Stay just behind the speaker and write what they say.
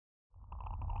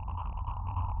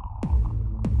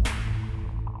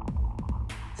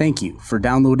Thank you for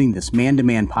downloading this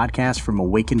Man-to-Man podcast from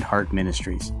Awakened Heart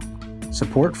Ministries.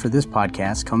 Support for this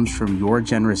podcast comes from your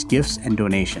generous gifts and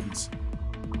donations.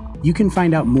 You can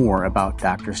find out more about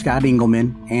Dr. Scott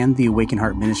Engelman and the Awakened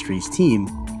Heart Ministries team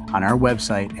on our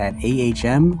website at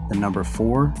ahm4.life.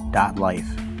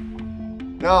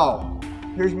 Now,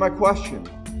 here's my question.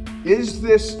 Is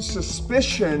this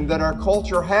suspicion that our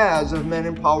culture has of men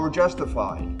in power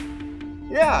justified?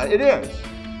 Yeah, it is.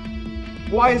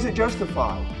 Why is it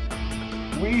justified?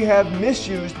 We have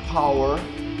misused power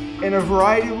in a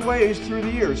variety of ways through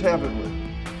the years, haven't we?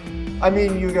 I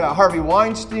mean, you got Harvey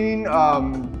Weinstein,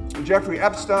 Jeffrey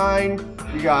Epstein,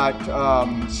 you got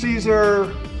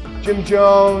Caesar, Jim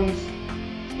Jones,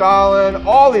 Stalin,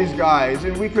 all these guys,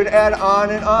 and we could add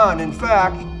on and on. In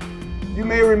fact, you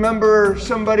may remember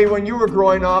somebody when you were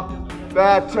growing up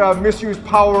that misused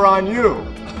power on you.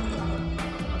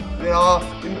 You know,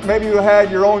 maybe you had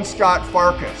your own Scott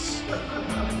Farkas.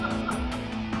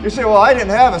 You say, well, I didn't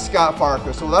have a Scott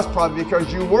Farkas. Well, that's probably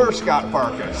because you were Scott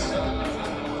Farkas.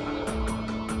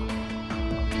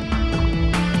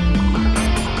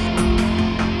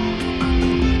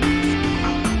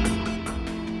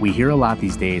 We hear a lot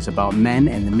these days about men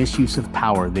and the misuse of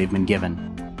power they've been given.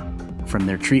 From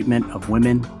their treatment of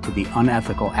women to the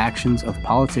unethical actions of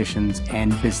politicians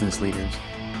and business leaders,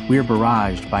 we are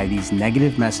barraged by these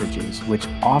negative messages, which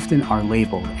often are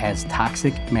labeled as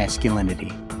toxic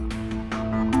masculinity.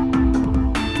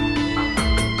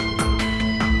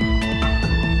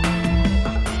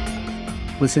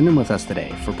 Listen in with us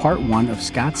today for part 1 of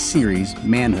Scott's series,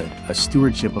 Manhood, A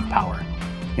Stewardship of Power.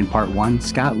 In part 1,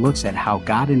 Scott looks at how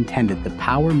God intended the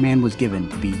power man was given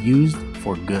to be used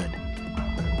for good.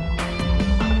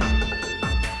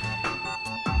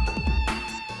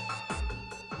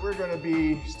 We're going to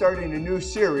be starting a new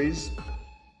series.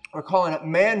 We're calling it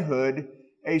Manhood,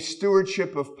 A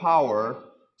Stewardship of Power,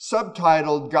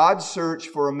 subtitled God's Search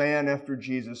for a Man After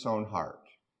Jesus' Own Heart.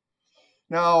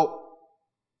 Now,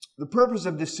 the purpose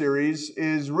of this series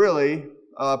is really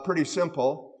pretty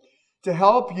simple: to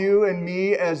help you and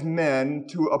me as men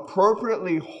to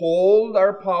appropriately hold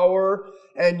our power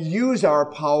and use our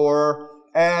power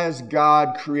as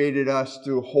God created us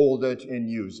to hold it and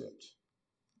use it.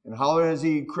 And how has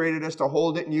He created us to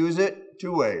hold it and use it?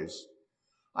 2 ways.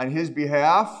 On His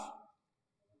behalf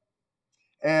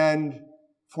and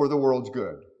for the world's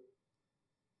good.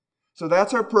 So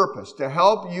that's our purpose, to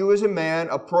help you as a man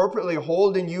appropriately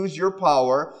hold and use your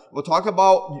power. We'll talk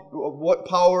about what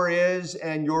power is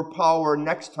and your power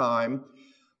next time.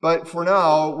 But for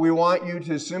now, we want you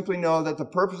to simply know that the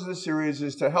purpose of the series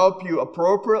is to help you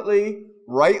appropriately,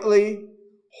 rightly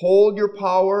hold your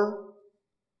power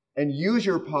and use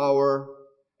your power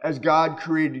as God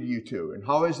created you to. And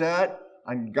how is that?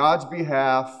 On God's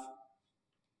behalf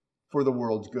for the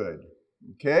world's good.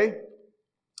 Okay?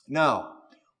 Now,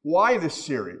 why this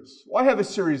series? Why have a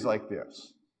series like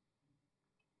this?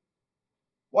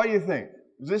 Why do you think?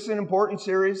 Is this an important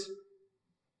series?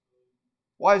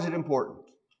 Why is it important?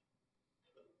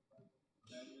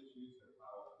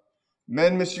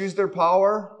 Men misuse their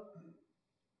power.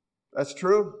 That's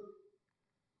true.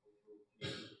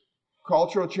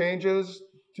 Cultural changes.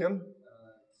 Tim? It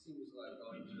seems like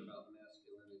all you hear about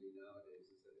masculinity nowadays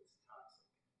is that it's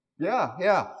toxic.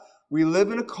 Yeah. We live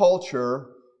in a culture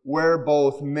where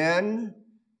both men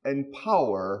and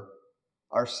power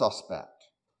are suspect.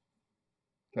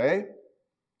 Okay?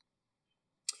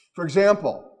 For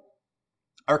example,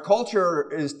 our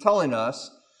culture is telling us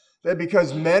that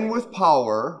because men with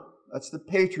power, that's the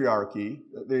patriarchy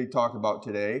that they talk about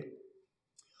today,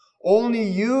 only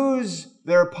use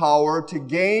their power to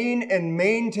gain and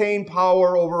maintain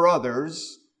power over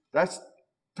others. That's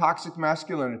toxic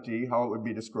masculinity, how it would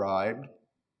be described.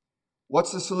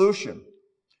 What's the solution?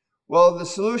 Well, the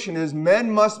solution is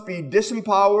men must be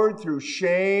disempowered through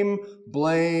shame,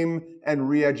 blame, and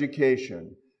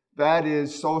re-education. That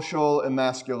is social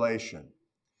emasculation.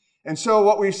 And so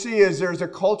what we see is there's a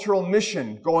cultural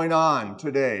mission going on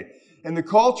today. And the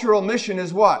cultural mission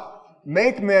is what?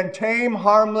 Make men tame,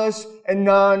 harmless, and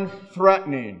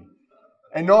non-threatening.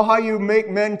 And know how you make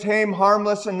men tame,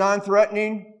 harmless, and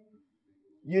non-threatening?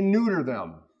 You neuter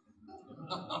them.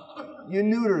 You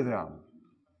neuter them.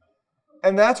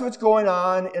 And that's what's going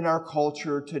on in our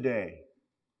culture today.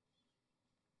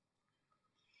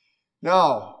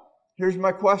 Now, here's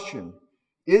my question.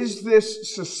 Is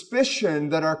this suspicion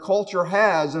that our culture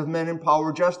has of men in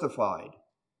power justified?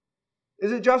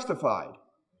 Is it justified?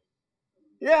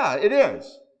 Yeah, it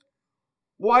is.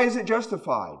 Why is it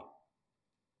justified?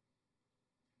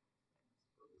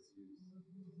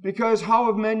 Because how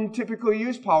have men typically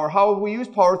used power? How have we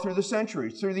used power through the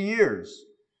centuries, through the years?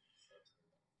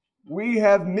 we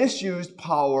have misused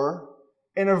power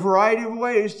in a variety of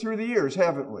ways through the years,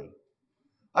 haven't we?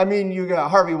 I mean, you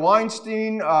got Harvey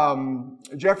Weinstein,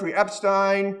 Jeffrey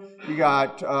Epstein, you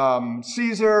got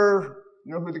Caesar,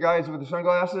 you know who the guy is with the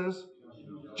sunglasses?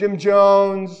 Jim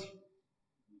Jones,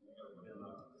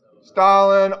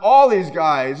 Stalin, all these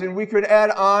guys, and we could add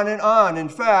on and on. In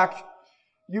fact,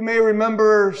 you may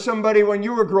remember somebody when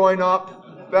you were growing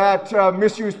up that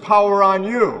misused power on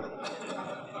you.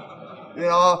 You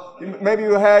know, maybe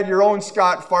you had your own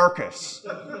Scott Farkas.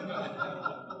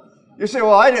 You say,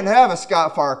 well, I didn't have a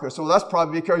Scott Farkas. Well, that's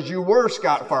probably because you were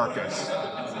Scott Farkas.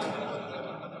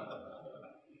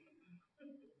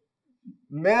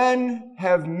 Men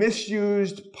have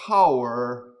misused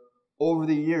power over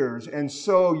the years. And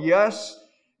so, yes,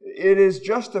 it is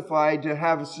justified to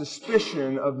have a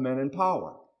suspicion of men in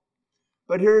power.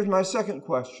 But here's my second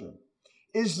question.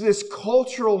 Is this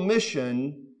cultural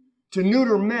mission to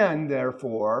neuter men,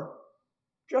 therefore,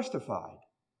 justified?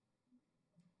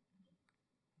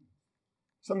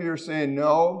 Some of you are saying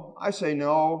no. I say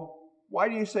no. Why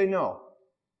do you say no?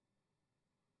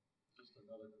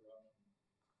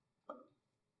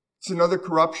 It's another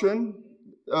corruption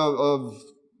of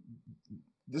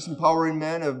disempowering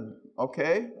men.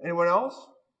 Okay. Anyone else?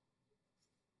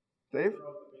 Dave?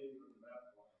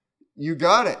 You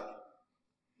got it.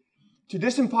 To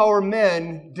disempower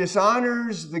men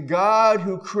dishonors the God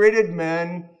who created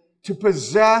men to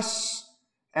possess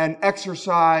and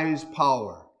exercise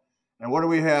power. And what do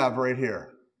we have right here?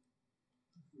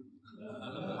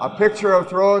 A picture of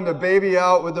throwing the baby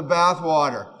out with the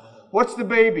bathwater. What's the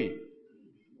baby?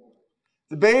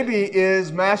 The baby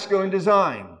is masculine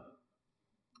design.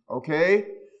 Okay?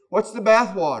 What's the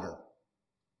bathwater?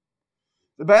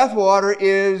 The bathwater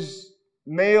is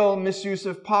male misuse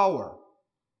of power.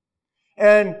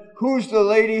 And who's the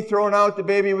lady throwing out the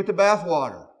baby with the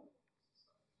bathwater?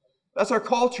 That's our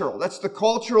cultural. That's the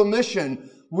cultural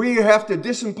mission. We have to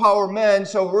disempower men,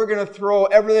 so we're going to throw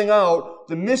everything out,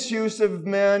 the misuse of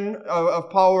men, of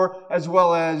power, as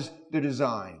well as the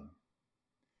design.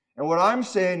 And what I'm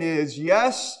saying is,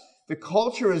 yes, the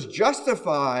culture is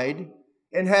justified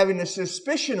in having a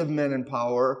suspicion of men in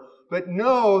power, but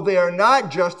no, they are not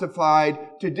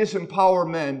justified to disempower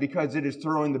men because it is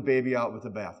throwing the baby out with the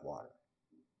bathwater.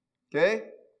 Okay?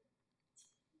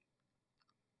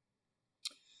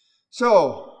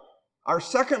 So, our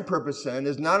second purpose then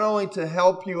is not only to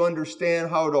help you understand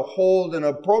how to hold and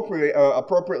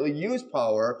appropriately use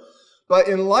power, but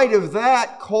in light of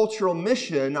that cultural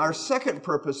mission, our second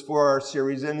purpose for our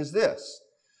series then is this: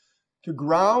 to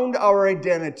ground our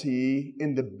identity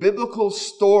in the biblical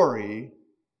story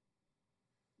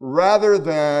rather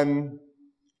than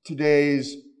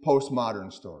today's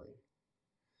postmodern story.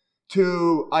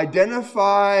 To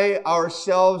identify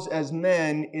ourselves as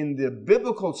men in the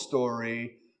biblical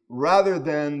story rather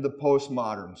than the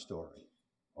postmodern story.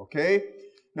 Okay?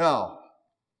 Now,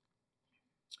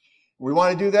 we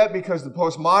want to do that because the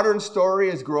postmodern story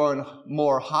is growing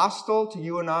more hostile to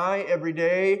you and I every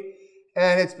day,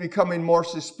 and it's becoming more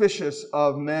suspicious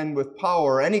of men with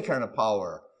power, any kind of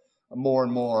power, more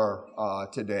and more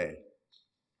today.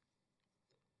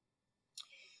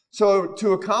 So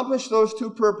to accomplish those two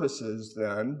purposes,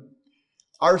 then,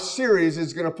 our series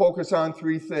is going to focus on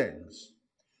three things.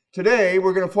 Today,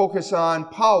 we're going to focus on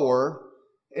power,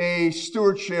 a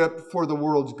stewardship for the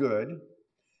world's good.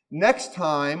 Next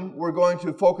time, we're going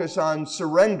to focus on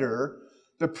surrender,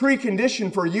 the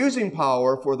precondition for using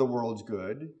power for the world's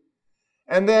good.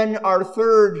 And then our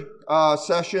third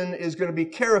session is going to be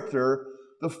character,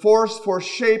 the force for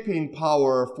shaping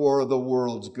power for the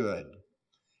world's good.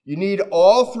 You need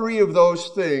all three of those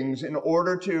things in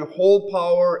order to hold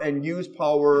power and use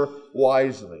power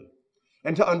wisely.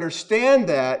 And to understand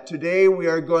that, today we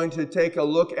are going to take a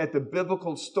look at the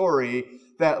biblical story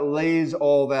that lays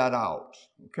all that out.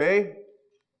 Okay?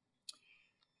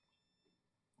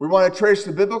 We want to trace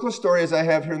the biblical story, as I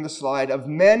have here in the slide, of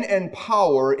men and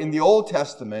power in the Old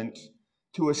Testament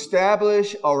to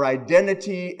establish our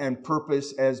identity and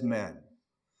purpose as men.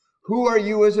 Who are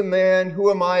you as a man?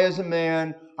 Who am I as a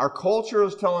man? Our culture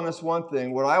is telling us one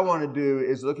thing. What I want to do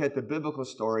is look at the biblical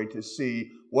story to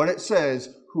see what it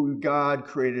says, who God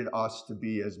created us to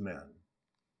be as men.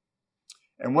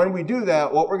 And when we do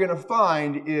that, what we're going to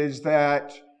find is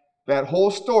that that whole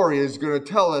story is going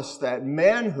to tell us that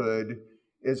manhood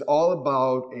is all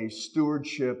about a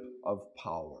stewardship of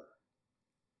power.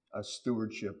 A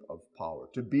stewardship of power.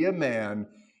 To be a man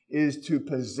is to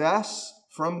possess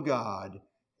from God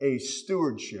a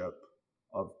stewardship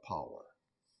of power.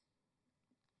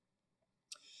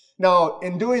 Now,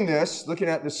 in doing this, looking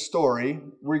at this story,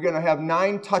 we're going to have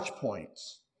 9 touch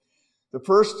points. The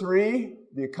first three,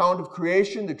 the account of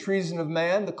creation, the treason of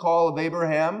man, the call of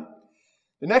Abraham.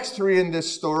 The next three in this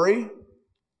story, I'm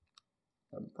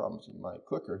having problems with my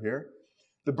clicker here.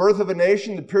 The birth of a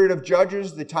nation, the period of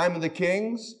judges, the time of the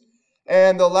kings.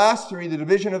 And the last three, the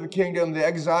division of the kingdom, the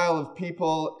exile of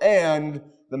people, and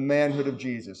the manhood of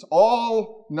Jesus.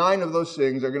 All 9 of those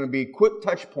things are going to be quick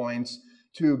touch points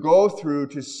to go through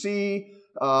to see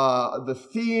the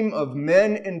theme of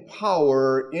men in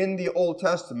power in the Old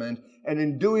Testament. And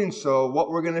in doing so, what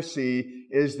we're going to see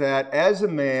is that as a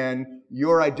man,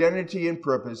 your identity and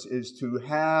purpose is to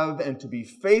have and to be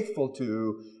faithful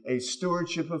to a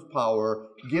stewardship of power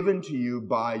given to you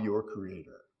by your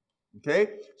Creator. Okay?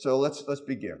 So let's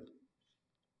begin.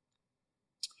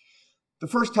 The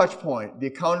first touch point, the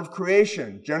account of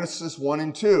creation, Genesis 1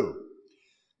 and 2.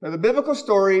 Now, the biblical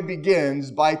story begins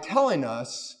by telling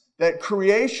us that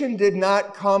creation did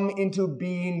not come into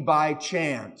being by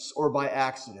chance or by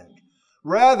accident.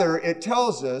 Rather, it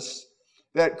tells us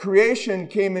that creation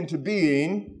came into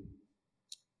being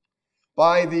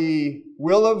by the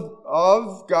will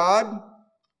of God.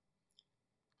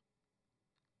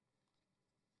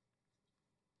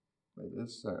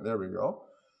 There we go.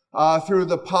 Through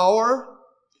the power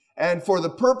and for the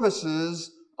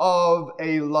purposes of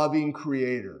a loving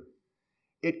Creator.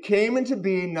 It came into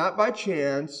being not by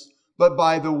chance, but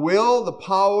by the will, the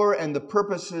power, and the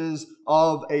purposes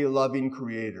of a loving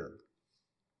Creator.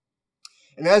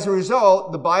 And as a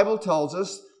result, the Bible tells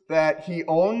us that He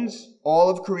owns all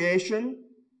of creation.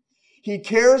 He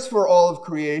cares for all of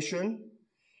creation.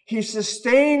 He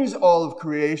sustains all of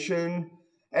creation.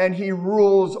 And He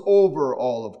rules over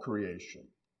all of creation.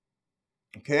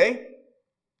 Okay?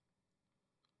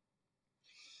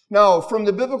 Now, from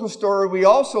the biblical story, we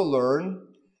also learn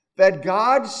that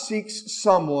God seeks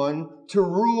someone to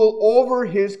rule over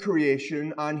His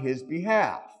creation on His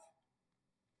behalf.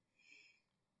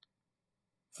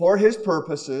 For His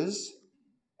purposes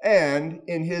and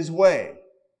in His way.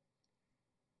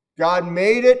 God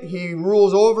made it, He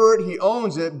rules over it, He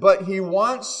owns it, but He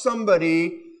wants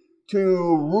somebody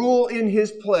to rule in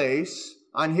His place,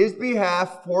 on His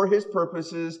behalf, for His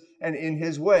purposes, and in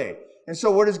His way. And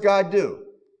so what does God do?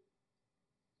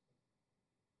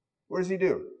 What does He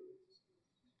do?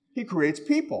 He creates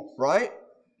people, right?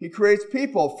 He creates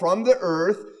people from the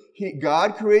earth.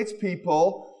 God creates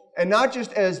people, and not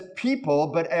just as people,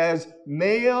 but as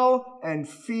male and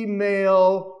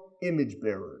female image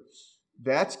bearers.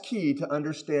 That's key to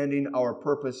understanding our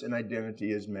purpose and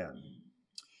identity as men.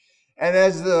 And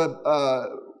as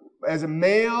a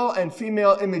male and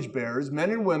female image bearers,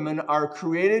 men and women are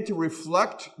created to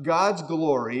reflect God's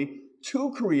glory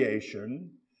to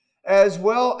creation, as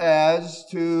well as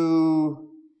to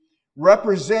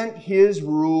represent His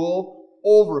rule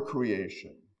over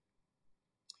creation.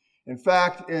 In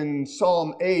fact, in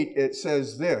Psalm 8, it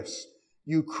says this,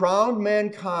 "You crowned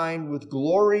mankind with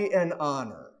glory and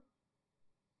honor.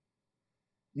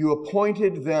 You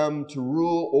appointed them to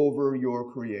rule over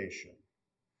your creation."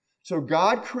 So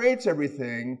God creates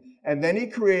everything, and then He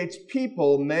creates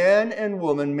people, man and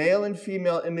woman, male and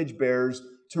female image bearers,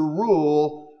 to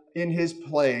rule in His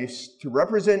place, to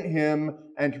represent Him,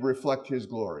 and to reflect His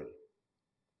glory.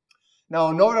 Now,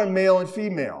 a note on male and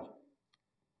female.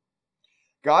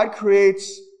 God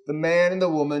creates the man and the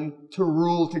woman to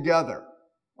rule together.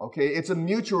 Okay, it's a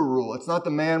mutual rule. It's not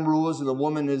the man rules and the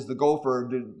woman is the gopher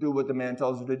to do what the man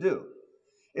tells her to do.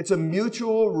 It's a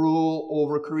mutual rule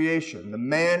over creation. The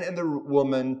man and the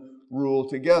woman rule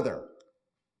together.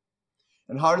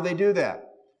 And how do they do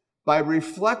that? By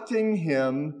reflecting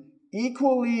Him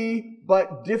equally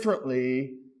but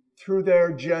differently through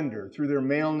their gender, through their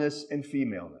maleness and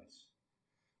femaleness.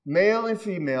 Male and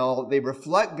female, they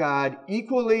reflect God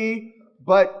equally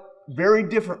but very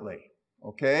differently.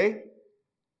 Okay?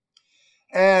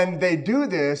 And they do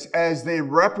this as they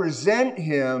represent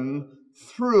Him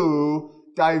through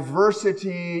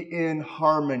diversity in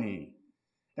harmony.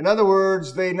 In other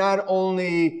words, they not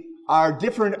only are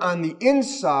different on the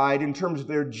inside in terms of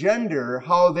their gender,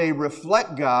 how they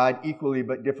reflect God equally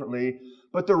but differently,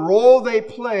 but the role they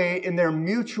play in their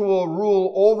mutual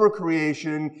rule over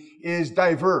creation is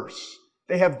diverse.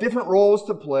 They have different roles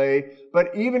to play,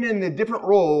 but even in the different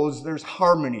roles, there's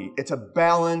harmony. It's a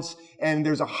balance, and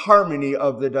there's a harmony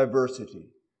of the diversity.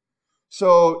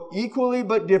 So, equally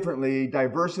but differently,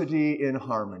 diversity in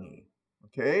harmony.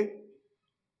 Okay?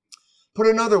 Put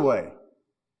another way,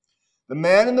 the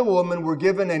man and the woman were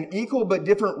given an equal but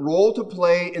different role to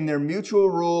play in their mutual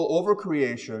rule over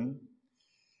creation,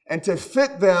 and to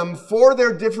fit them for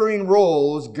their differing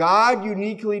roles, God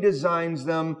uniquely designs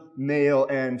them male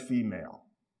and female.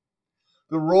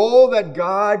 The role that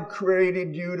God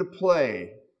created you to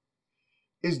play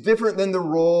is different than the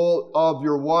role of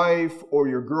your wife or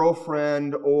your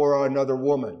girlfriend or another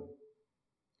woman.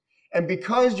 And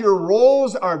because your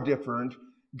roles are different,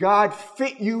 God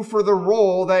fit you for the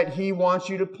role that He wants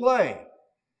you to play.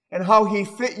 And how He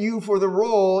fit you for the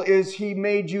role is He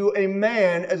made you a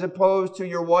man as opposed to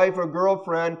your wife or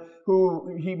girlfriend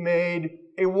who He made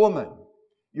a woman.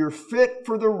 You're fit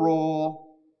for the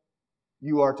role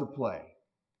you are to play.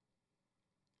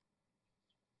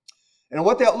 And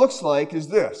what that looks like is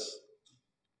this.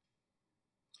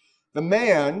 The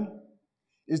man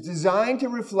is designed to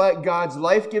reflect God's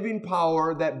life-giving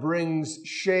power that brings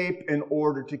shape and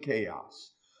order to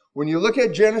chaos. When you look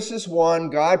at Genesis 1,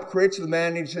 God creates the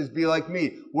man and He says, be like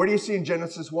me. What do you see in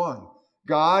Genesis 1?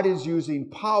 God is using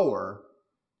power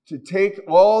to take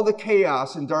all the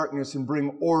chaos and darkness and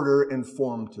bring order and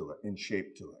form to it and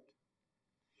shape to it.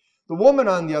 The woman,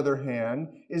 on the other hand,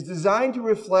 is designed to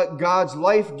reflect God's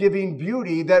life-giving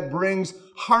beauty that brings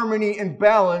harmony and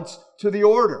balance to the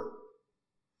order.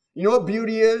 You know what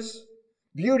beauty is?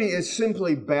 Beauty is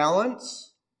simply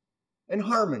balance and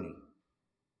harmony.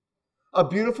 A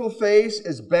beautiful face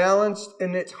is balanced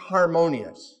and it's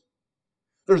harmonious.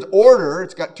 There's order.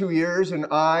 It's got 2 ears and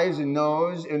eyes and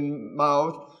nose and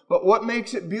mouth. But what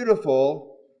makes it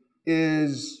beautiful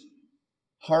is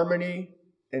harmony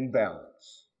and balance.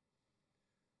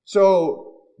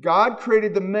 So God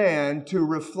created the man to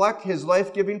reflect His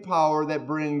life-giving power that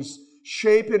brings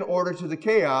shape and order to the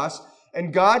chaos.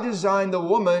 And God designed the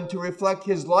woman to reflect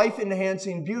His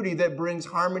life-enhancing beauty that brings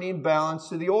harmony and balance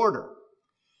to the order.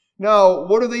 Now,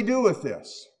 what do they do with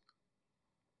this?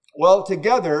 Well,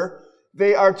 together,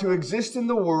 they are to exist in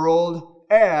the world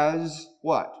as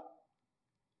what?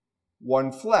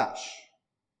 One flesh.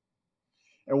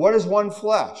 And what is one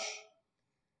flesh?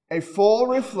 A full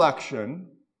reflection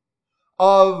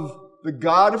of the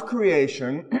God of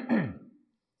creation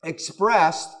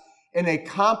expressed in a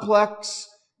complex,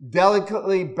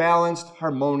 delicately balanced,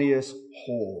 harmonious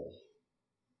whole.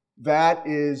 That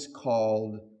is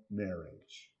called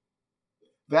marriage.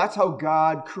 That's how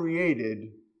God created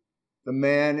the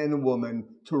man and the woman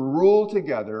to rule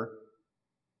together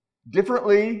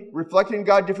differently, reflecting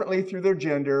God differently through their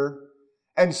gender,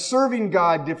 and serving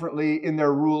God differently in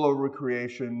their rule over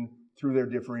creation through their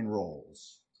differing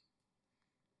roles.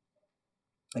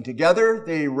 And together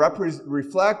they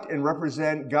reflect and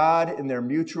represent God in their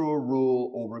mutual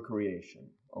rule over creation.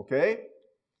 Okay?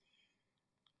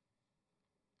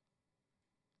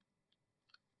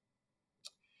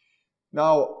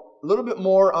 Now, a little bit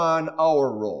more on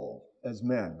our role as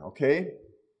men, okay?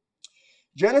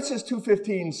 Genesis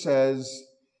 2:15 says,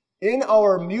 in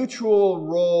our mutual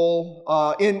role,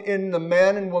 in the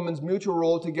man and woman's mutual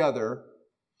role together,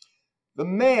 the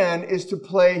man is to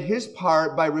play his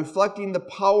part by reflecting the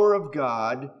power of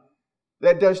God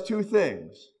that does two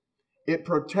things. It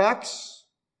protects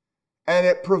and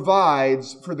it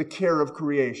provides for the care of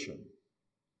creation.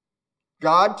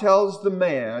 God tells the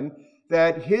man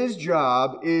that his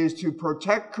job is to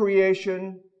protect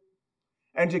creation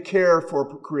and to care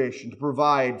for creation, to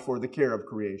provide for the care of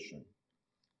creation.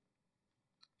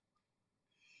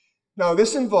 Now,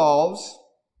 this involves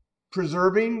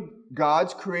preserving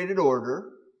God's created order.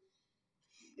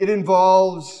 It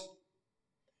involves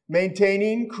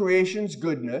maintaining creation's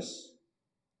goodness.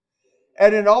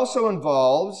 And it also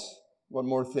involves, one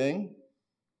more thing,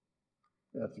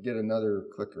 I have to get another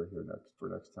clicker here for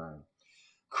next time,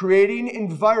 creating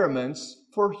environments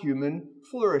for human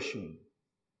flourishing.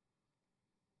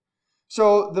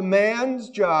 So the man's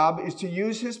job is to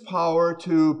use his power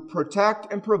to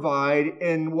protect and provide,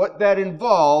 and what that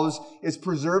involves is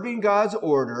preserving God's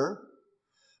order,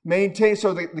 maintain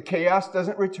so that the chaos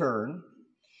doesn't return,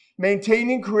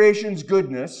 maintaining creation's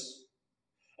goodness,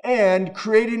 and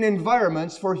creating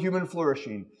environments for human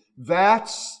flourishing.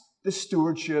 That's the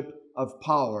stewardship of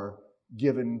power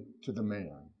given to the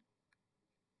man.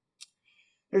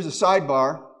 Here's a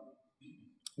sidebar.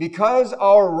 Because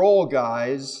our role,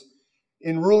 guys,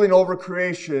 in ruling over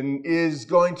creation is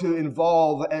going to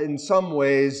involve, in some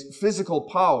ways, physical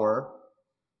power,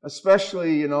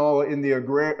 especially, in the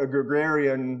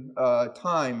agrarian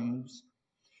times,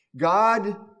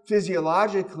 God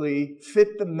physiologically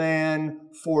fit the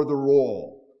man for the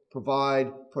role.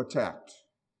 Provide, protect.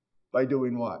 By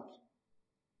doing what?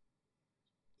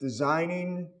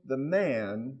 Designing the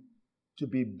man to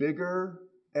be bigger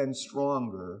and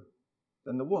stronger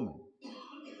than the woman.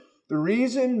 The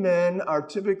reason men are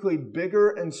typically bigger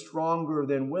and stronger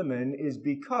than women is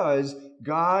because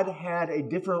God had a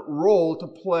different role to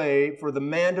play for the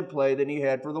man to play than He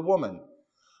had for the woman.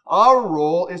 Our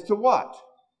role is to what?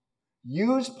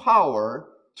 use power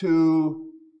to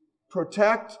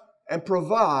protect and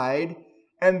provide,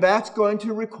 and that's going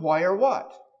to require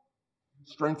what?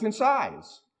 Strength and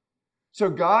size. So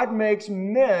God makes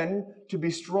men to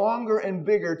be stronger and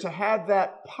bigger, to have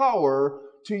that power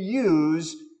to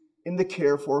use in the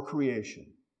care for creation.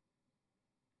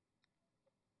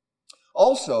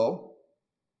 Also,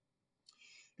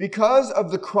 because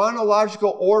of the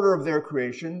chronological order of their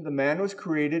creation, the man was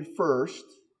created first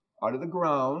out of the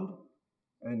ground,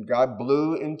 and God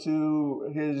blew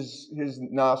into his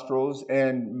nostrils,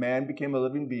 and man became a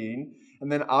living being.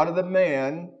 And then out of the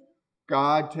man,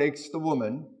 God takes the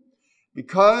woman.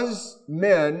 Because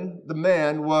the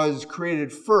man was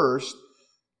created first,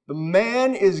 the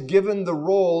man is given the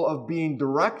role of being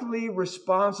directly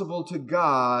responsible to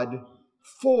God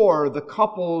for the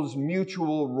couple's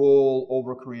mutual role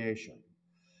over creation.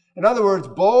 In other words,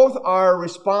 both are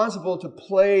responsible to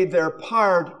play their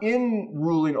part in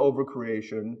ruling over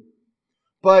creation,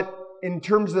 but in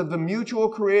terms of the mutual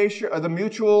creation, or the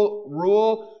mutual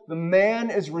rule, the man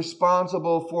is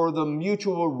responsible for the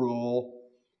mutual rule.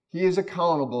 He is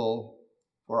accountable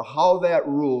for how that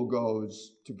rule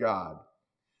goes to God.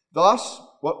 Thus,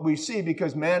 what we see,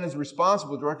 because man is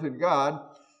responsible directly to God,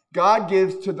 God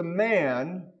gives to the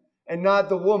man and not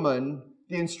the woman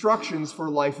the instructions for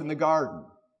life in the garden.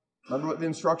 Remember what the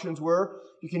instructions were?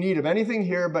 You can eat of anything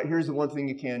here, but here's the one thing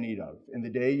you can't eat of. In the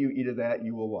day you eat of that,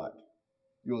 you will what?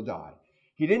 You will die.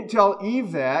 He didn't tell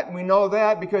Eve that, and we know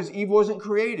that because Eve wasn't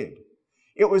created.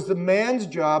 It was the man's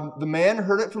job. The man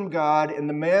heard it from God, and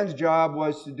the man's job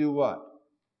was to do what?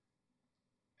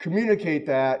 Communicate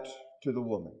that to the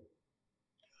woman.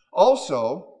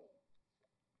 Also,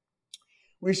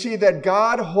 we see that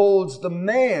God holds the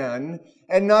man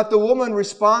and not the woman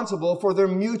responsible for their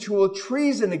mutual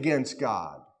treason against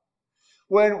God.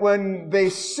 When they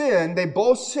sin, they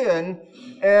both sin,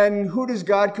 and who does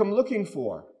God come looking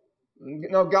for?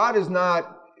 Now, God is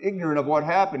not ignorant of what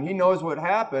happened. He knows what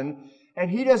happened,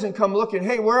 and He doesn't come looking,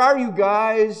 hey, where are you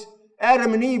guys?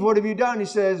 Adam and Eve, what have you done? He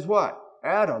says, what?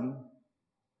 Adam,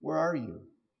 where are you?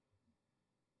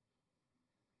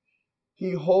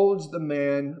 He holds the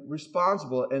man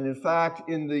responsible. And in fact,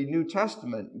 in the New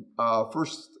Testament,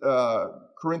 1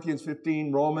 Corinthians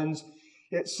 15, Romans,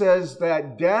 it says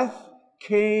that death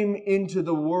came into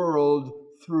the world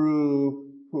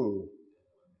through who?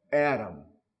 Adam.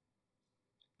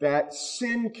 That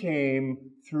sin came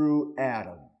through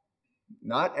Adam.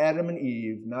 Not Adam and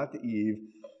Eve, not the Eve,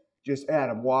 just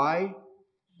Adam. Why?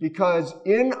 Because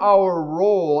in our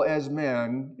role as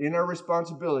men, in our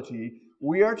responsibility,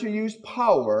 we are to use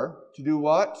power to do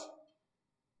what?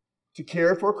 To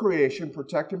care for creation,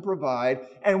 protect and provide.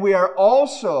 And we are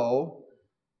also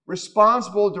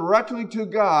responsible directly to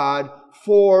God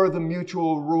for the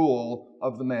mutual rule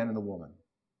of the man and the woman.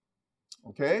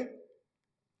 Okay?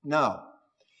 Now,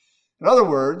 in other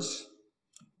words,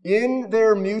 in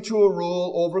their mutual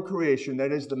rule over creation,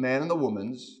 that is the man and the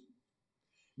woman's,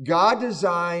 God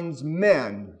designs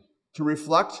men to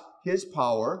reflect His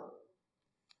power.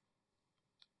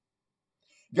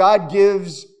 God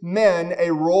gives men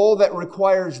a role that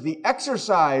requires the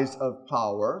exercise of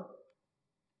power.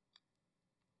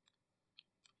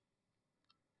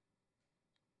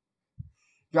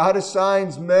 God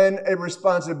assigns men a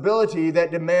responsibility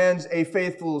that demands a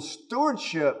faithful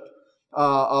stewardship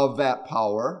of that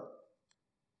power.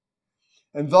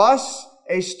 And thus,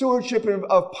 a stewardship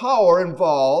of power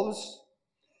involves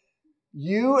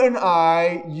you and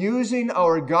I using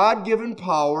our God-given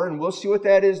power, and we'll see what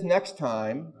that is next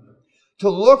time, to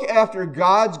look after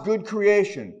God's good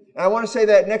creation. And I want to say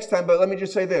that next time, but let me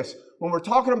just say this. When we're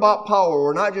talking about power,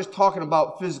 we're not just talking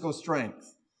about physical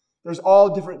strength. There's all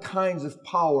different kinds of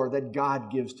power that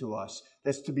God gives to us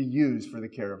that's to be used for the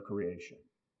care of creation.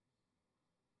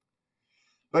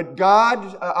 But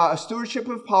a stewardship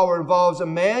of power involves a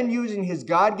man using his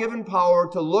God-given power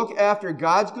to look after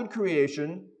God's good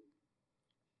creation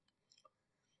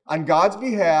on God's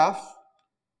behalf,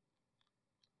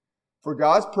 for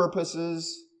God's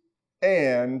purposes,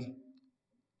 and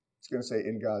it's going to say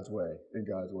in God's way, in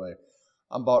God's way.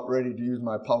 I'm about ready to use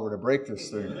my power to break this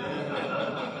thing.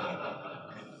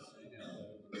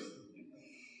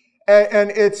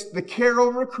 And it's the care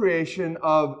over creation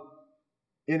of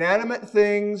inanimate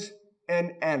things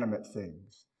and animate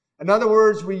things. In other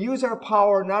words, we use our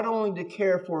power not only to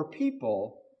care for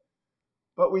people,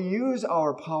 but we use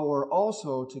our power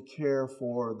also to care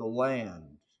for the land,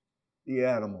 the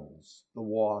animals, the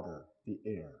water, the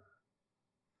air.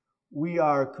 We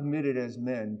are committed as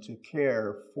men to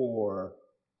care for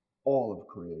all of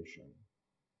creation.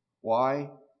 Why?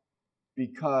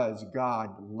 Because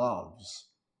God loves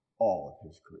all of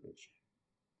his creation.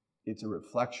 It's a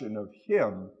reflection of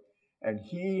him, and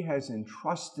he has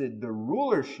entrusted the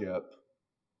rulership,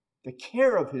 the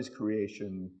care of his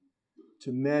creation,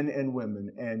 to men and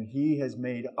women, and he has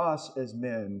made us as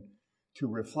men to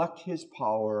reflect his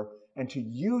power and to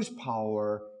use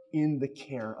power in the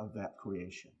care of that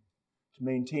creation, to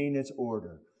maintain its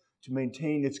order, to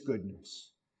maintain its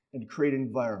goodness, and to create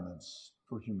environments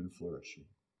for human flourishing.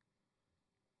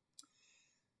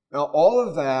 Now, all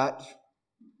of that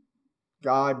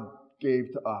God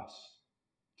gave to us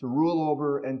to rule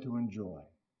over and to enjoy.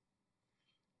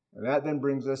 And that then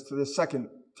brings us to the second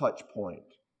touch point,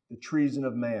 the treason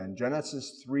of man,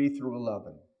 Genesis 3 through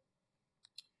 11.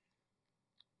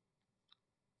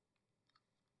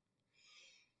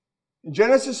 In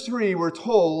Genesis 3, we're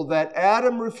told that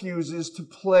Adam refuses to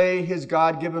play his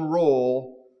God-given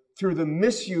role through the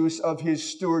misuse of his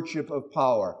stewardship of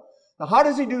power. Now, how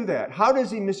does he do that? How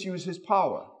does he misuse his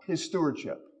power, his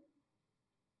stewardship?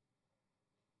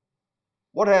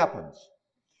 What happens?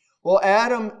 Well,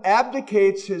 Adam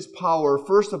abdicates his power,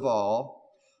 first of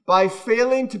all, by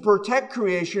failing to protect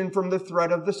creation from the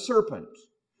threat of the serpent.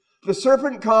 The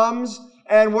serpent comes,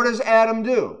 and what does Adam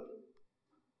do?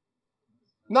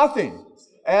 Nothing.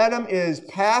 Adam is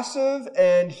passive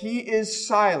and he is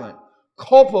silent,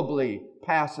 culpably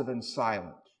passive and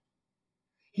silent.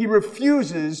 He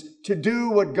refuses to do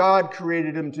what God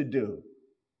created him to do.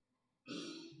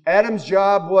 Adam's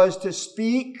job was to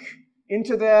speak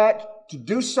into that, to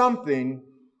do something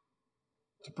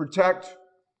to protect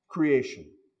creation.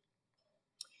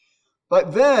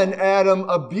 But then Adam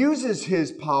abuses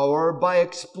his power by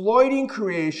exploiting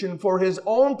creation for his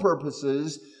own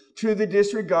purposes to the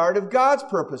disregard of God's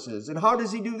purposes. And how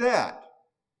does he do that?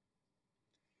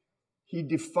 He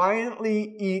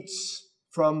defiantly eats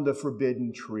from the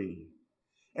forbidden tree.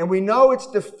 And we know it's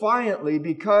defiantly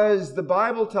because the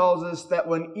Bible tells us that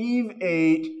when Eve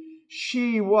ate,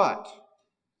 she what?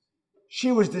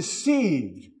 She was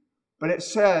deceived. But it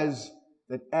says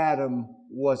that Adam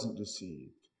wasn't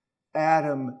deceived.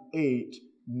 Adam ate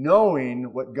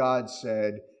knowing what God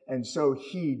said, and so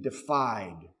he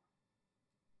defied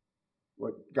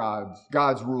what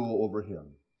God's rule over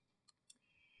him.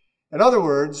 In other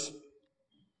words,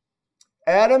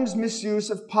 Adam's misuse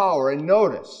of power, and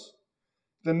notice,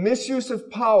 the misuse of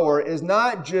power is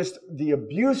not just the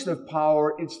abuse of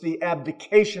power, it's the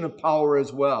abdication of power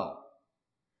as well.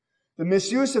 The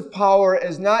misuse of power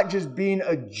is not just being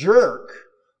a jerk,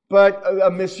 but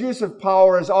a misuse of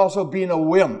power is also being a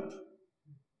wimp.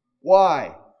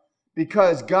 Why?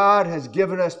 Because God has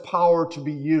given us power to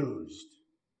be used.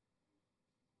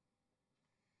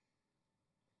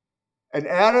 And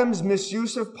Adam's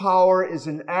misuse of power is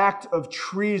an act of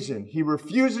treason. He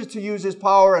refuses to use his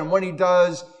power, and when he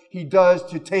does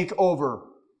to take over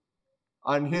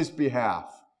on his behalf.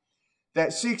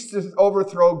 That seeks to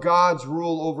overthrow God's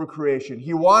rule over creation.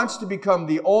 He wants to become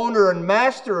the owner and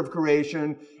master of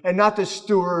creation and not the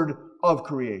steward of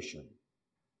creation.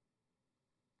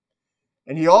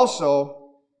 And he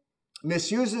also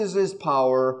misuses his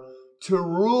power to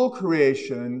rule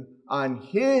creation on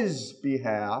his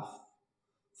behalf,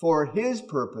 for his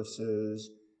purposes,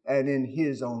 and in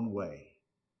his own way.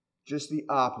 Just the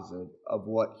opposite of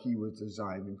what he was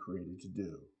designed and created to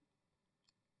do.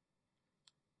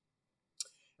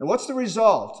 And what's the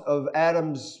result of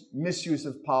Adam's misuse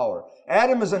of power?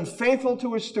 Adam is unfaithful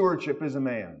to his stewardship as a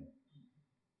man.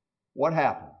 What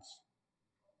happens?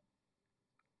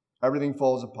 Everything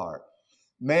falls apart.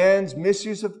 Man's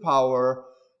misuse of power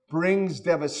brings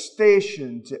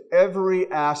devastation to every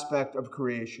aspect of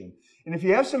creation. And if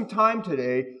you have some time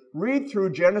today, read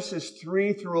through Genesis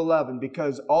 3 through 11,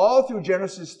 because all through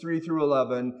Genesis 3 through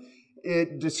 11,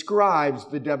 it describes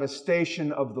the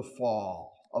devastation of the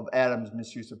fall of Adam's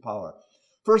misuse of power.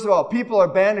 First of all, people are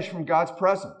banished from God's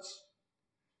presence.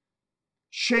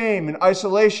 Shame and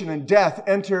isolation and death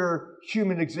enter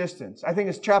human existence. I think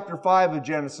it's chapter 5 of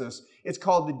Genesis. It's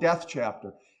called the death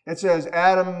chapter. It says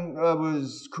Adam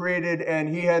was created and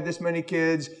he had this many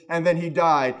kids and then he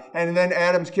died. And then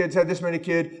Adam's kids had this many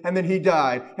kids and then he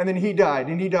died. And then he died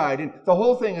and he died. And the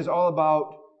whole thing is all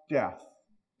about death.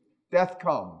 Death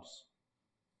comes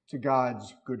to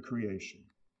God's good creation.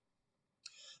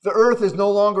 The earth is no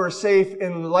longer a safe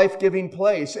and life-giving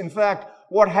place. In fact,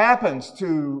 what happens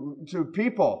to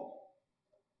people?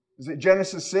 Is it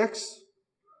Genesis 6?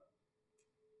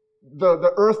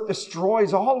 The earth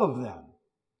destroys all of them.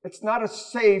 It's not a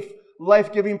safe,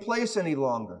 life-giving place any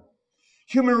longer.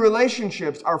 Human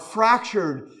relationships are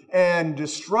fractured and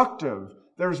destructive.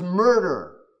 There's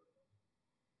murder.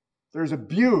 There's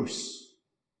abuse.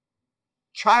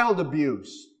 Child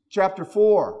abuse. Chapter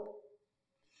 4.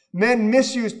 Men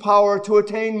misuse power to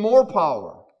attain more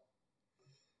power.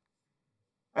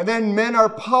 And then men are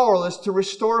powerless to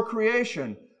restore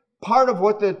creation. Part of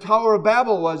what the Tower of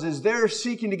Babel was is they're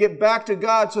seeking to get back to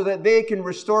God so that they can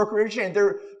restore creation.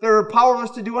 They're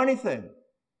powerless to do anything.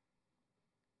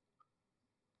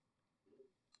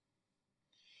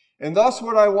 And thus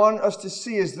what I want us to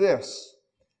see is this.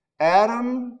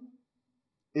 Adam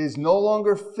is no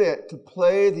longer fit to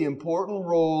play the important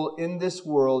role in this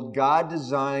world God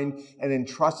designed and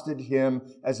entrusted him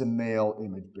as a male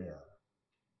image bearer.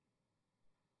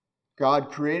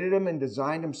 God created him and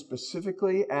designed him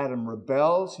specifically. Adam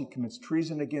rebels. He commits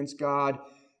treason against God.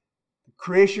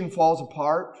 Creation falls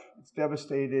apart. It's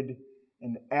devastated.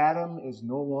 And Adam is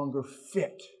no longer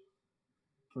fit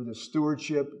for the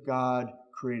stewardship God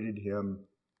created him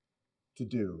to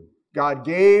do. God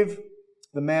gave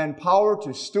the man power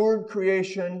to steward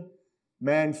creation.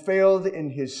 Man failed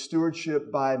in his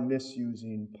stewardship by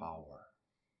misusing power.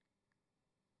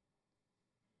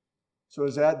 So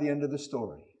is that the end of the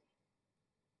story?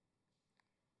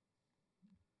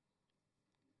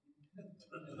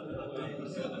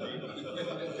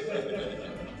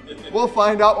 We'll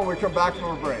find out when we come back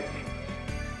from a break.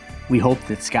 We hope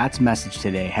that Scott's message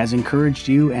today has encouraged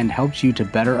you and helped you to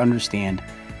better understand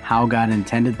how God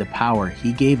intended the power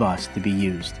He gave us to be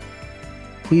used.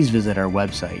 Please visit our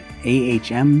website,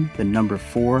 ahm4.life,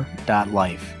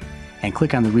 and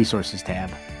click on the Resources tab.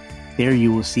 There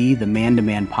you will see the Man to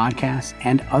Man podcast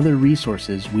and other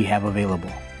resources we have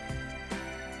available.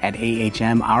 At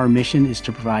AHM, our mission is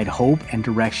to provide hope and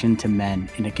direction to men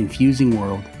in a confusing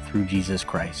world through Jesus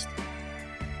Christ.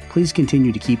 Please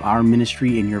continue to keep our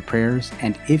ministry in your prayers,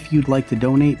 and if you'd like to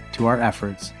donate to our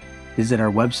efforts, visit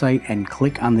our website and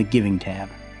click on the Giving tab.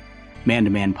 Man to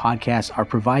Man podcasts are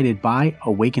provided by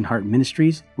Awaken Heart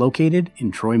Ministries, located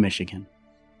in Troy, Michigan.